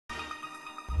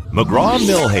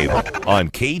McGraw-Millhaven on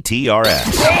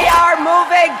KTRS. We are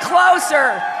moving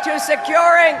closer to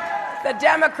securing the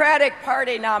Democratic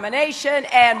Party nomination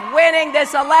and winning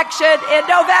this election in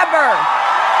November.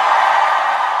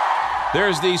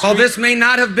 While this may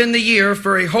not have been the year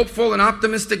for a hopeful and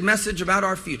optimistic message about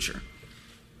our future,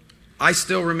 I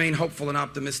still remain hopeful and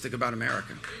optimistic about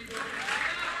America.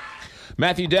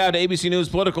 Matthew Dowd, ABC News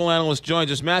political analyst,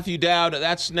 joins us. Matthew Dowd,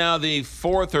 that's now the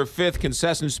fourth or fifth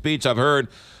concession speech I've heard,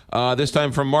 this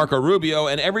time from Marco Rubio.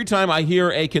 And every time I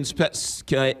hear a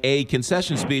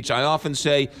concession speech, I often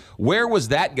say, where was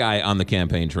that guy on the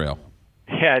campaign trail?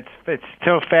 Yeah, it's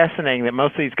so fascinating that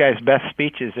most of these guys' best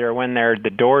speeches are when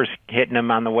the doors hitting them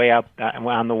on the way out.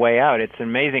 It's an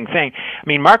amazing thing. I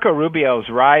mean, Marco Rubio's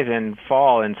rise and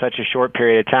fall in such a short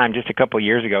period of time. Just a couple of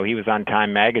years ago, he was on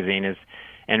Time magazine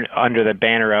and under the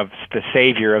banner of the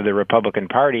savior of the Republican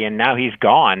Party, and now he's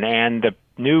gone. And the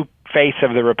new face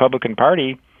of the Republican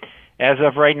Party, as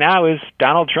of right now, is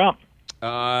Donald Trump.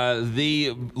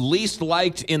 The least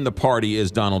liked in the party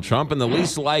is Donald Trump, and the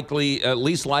least liked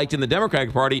in the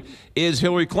Democratic Party is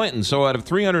Hillary Clinton. So out of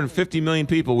 350 million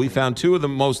people, we found two of the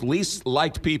most least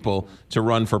liked people to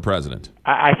run for president.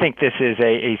 I think this is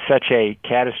such a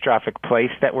catastrophic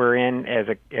place that we're in as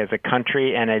a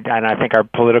country, and I think our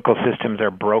political systems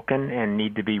are broken and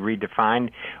need to be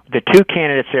redefined. The two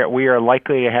candidates that we are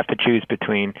likely to have to choose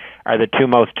between are the two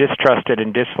most distrusted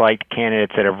and disliked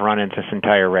candidates that have run in this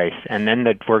entire race, and then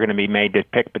that we're going to be made to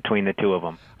pick between the two of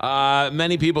them.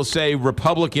 Many people say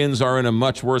Republicans are in a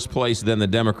much worse place than the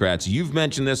Democrats. You've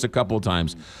mentioned this a couple of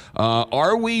times.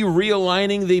 Are we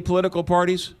realigning the political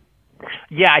parties?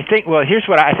 Yeah, here's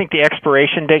what I think. The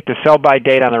expiration date, the sell-by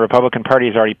date on the Republican Party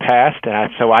has already passed,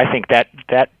 so I think that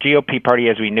GOP party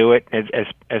as we knew it,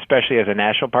 especially as a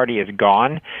national party, is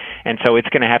gone, and so it's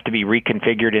going to have to be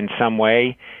reconfigured in some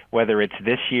way, whether it's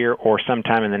this year or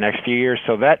sometime in the next few years.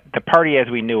 So that the party as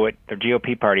we knew it, the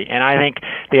GOP party, and I think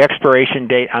the expiration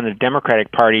date on the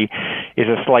Democratic Party is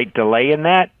a slight delay in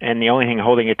that, and the only thing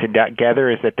holding it together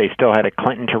is that they still had a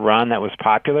Clinton to run that was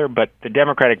popular, but the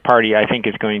Democratic Party, I think,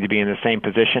 is going to be in the same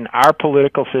position. Our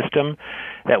political system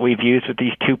that we've used with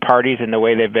these two parties and the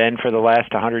way they've been for the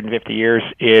last 150 years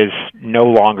is no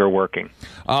longer working.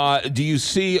 Do you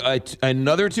see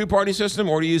another two-party system,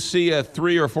 or do you see a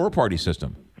three- or four-party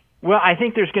system? Well, I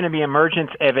think there's going to be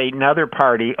emergence of another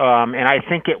party, and I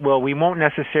think it will. We won't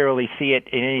necessarily see it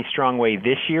in any strong way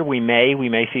this year. We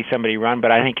may see somebody run,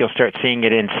 but I think you'll start seeing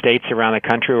it in states around the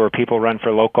country where people run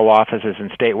for local offices and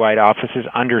statewide offices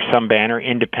under some banner,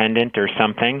 independent or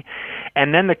something.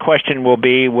 And then the question will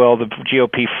be, will the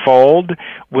GOP fold?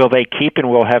 Will they keep, and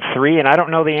we'll have three? And I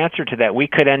don't know the answer to that. We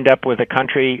could end up with a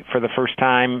country for the first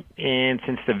time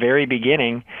since the very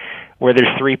beginning where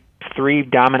there's three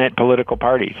dominant political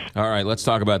parties. All right, let's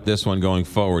talk about this one going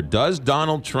forward. Does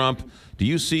Donald Trump, do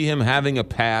you see him having a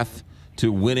path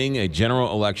to winning a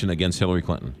general election against Hillary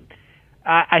Clinton?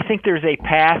 I think there's a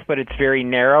path, but it's very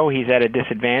narrow. He's at a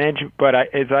disadvantage. But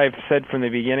as I've said from the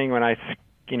beginning when I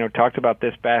talked about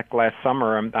this back last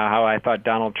summer, how I thought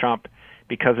Donald Trump,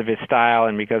 because of his style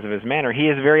and because of his manner, he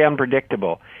is very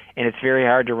unpredictable. And it's very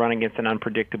hard to run against an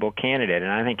unpredictable candidate.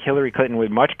 And I think Hillary Clinton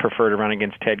would much prefer to run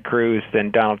against Ted Cruz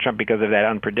than Donald Trump because of that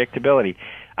unpredictability.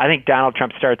 I think Donald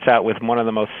Trump starts out with one of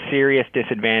the most serious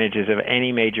disadvantages of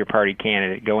any major party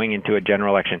candidate going into a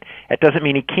general election. That doesn't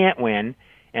mean he can't win,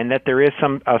 and that there is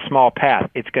a small path.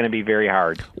 It's going to be very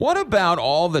hard. What about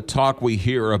all the talk we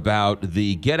hear about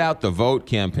the get out the vote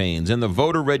campaigns and the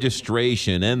voter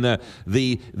registration and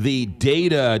the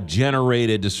data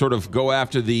generated to sort of go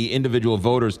after the individual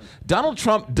voters? Donald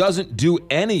Trump doesn't do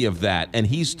any of that, and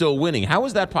he's still winning. How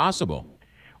is that possible?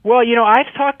 Well,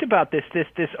 I've talked about this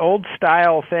old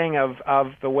style thing of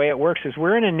the way it works is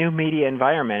we're in a new media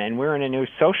environment, and we're in a new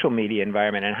social media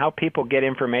environment, and how people get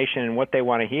information and what they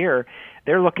want to hear,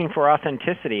 they're looking for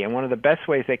authenticity. And one of the best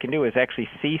ways they can do is actually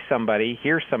see somebody,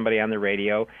 hear somebody on the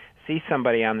radio, see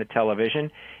somebody on the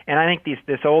television. And I think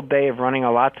this old day of running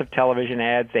lots of television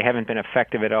ads, they haven't been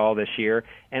effective at all this year.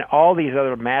 And all these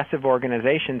other massive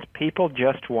organizations, people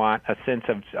just want a sense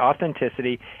of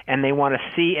authenticity, and they want to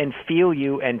see and feel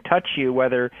you and touch you,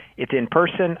 whether it's in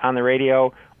person, on the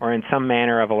radio, or in some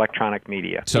manner of electronic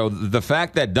media. So the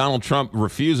fact that Donald Trump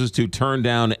refuses to turn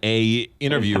down a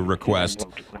interview request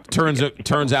turns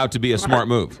out to be a smart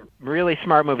move. Really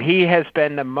smart move. He has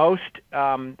been the most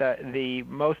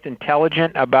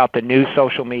intelligent about the new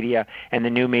social media and the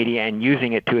new media and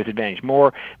using it to his advantage.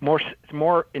 More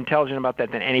intelligent about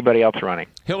that than anybody else running.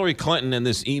 Hillary Clinton and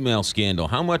this email scandal,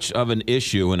 how much of an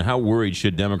issue and how worried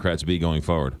should Democrats be going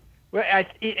forward? Well,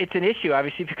 it's an issue,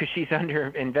 obviously, because she's under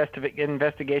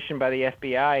investigation by the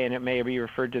FBI, and it may be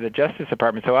referred to the Justice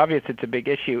Department. So obviously it's a big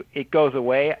issue. It goes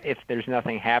away if there's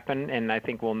nothing happen, and I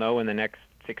think we'll know in the next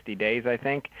 60 days, I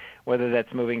think, whether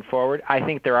that's moving forward. I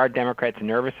think there are Democrats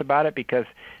nervous about it because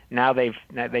now they've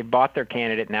bought their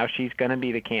candidate. Now she's going to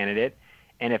be the candidate.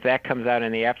 And if that comes out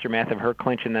in the aftermath of her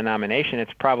clinching the nomination,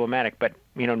 it's problematic. But,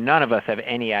 none of us have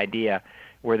any idea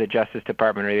where the Justice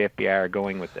Department or the FBI are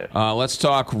going with this. Let's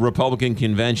talk Republican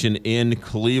convention in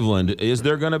Cleveland. Is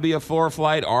there going to be a floor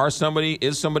fight?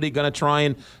 Is somebody going to try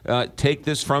and take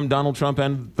this from Donald Trump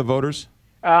and the voters?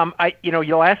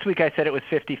 Last week I said it was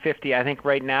 50-50. I think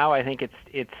right now,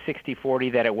 it's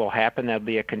 60-40 that it will happen. There'll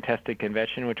be a contested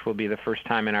convention, which will be the first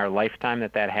time in our lifetime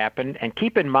that happened. And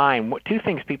keep in mind, two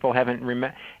things people haven't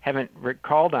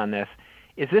recalled on this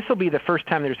is this will be the first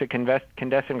time there's a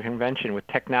contested convention with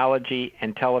technology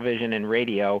and television and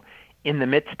radio in the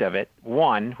midst of it,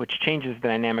 one, which changes the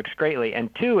dynamics greatly, and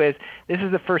two is this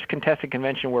is the first contested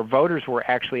convention where voters were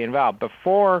actually involved.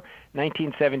 Before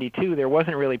 1972, there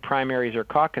wasn't really primaries or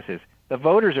caucuses. The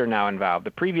voters are now involved.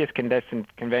 The previous contested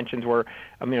conventions were,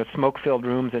 smoke-filled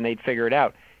rooms, and they'd figure it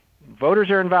out. Voters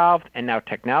are involved, and now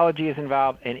technology is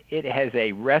involved, and it has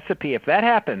a recipe. If that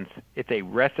happens, it's a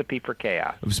recipe for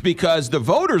chaos. It's because the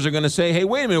voters are going to say, hey,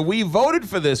 wait a minute, we voted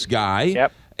for this guy.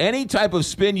 Yep. Any type of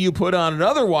spin you put on it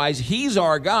otherwise, he's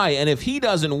our guy. And if he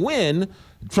doesn't win,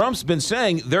 Trump's been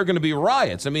saying there are going to be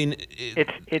riots. I mean,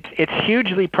 it's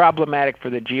hugely problematic for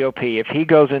the GOP if he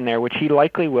goes in there, which he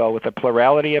likely will, with a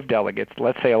plurality of delegates,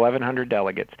 let's say 1,100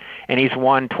 delegates, and he's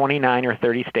won 29 or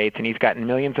 30 states, and he's gotten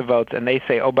millions of votes, and they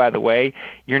say, oh, by the way,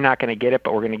 you're not going to get it,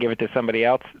 but we're going to give it to somebody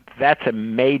else. That's a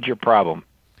major problem.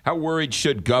 How worried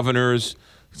should governors,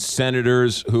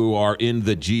 senators who are in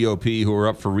the GOP who are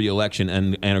up for re-election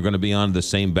and are going to be on the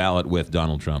same ballot with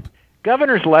Donald Trump?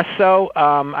 Governors less so.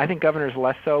 I think governors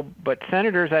less so, but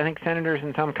senators, I think senators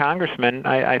and some congressmen,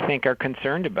 I think are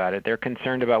concerned about it. They're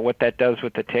concerned about what that does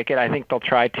with the ticket. I think they'll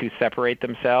try to separate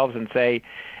themselves and say,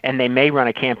 and they may run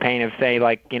a campaign of say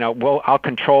like, well, I'll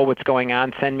control what's going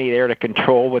on. Send me there to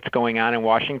control what's going on in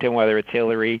Washington, whether it's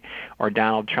Hillary or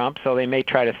Donald Trump. So they may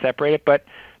try to separate it, but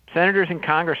senators and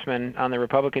congressmen on the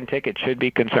Republican ticket should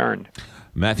be concerned.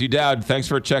 Matthew Dowd, thanks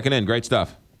for checking in. Great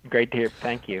stuff. Great to hear.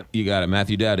 Thank you. You got it.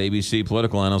 Matthew Dowd, ABC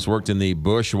political analyst, worked in the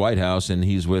Bush White House, and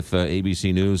he's with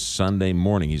ABC News Sunday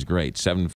morning. He's great.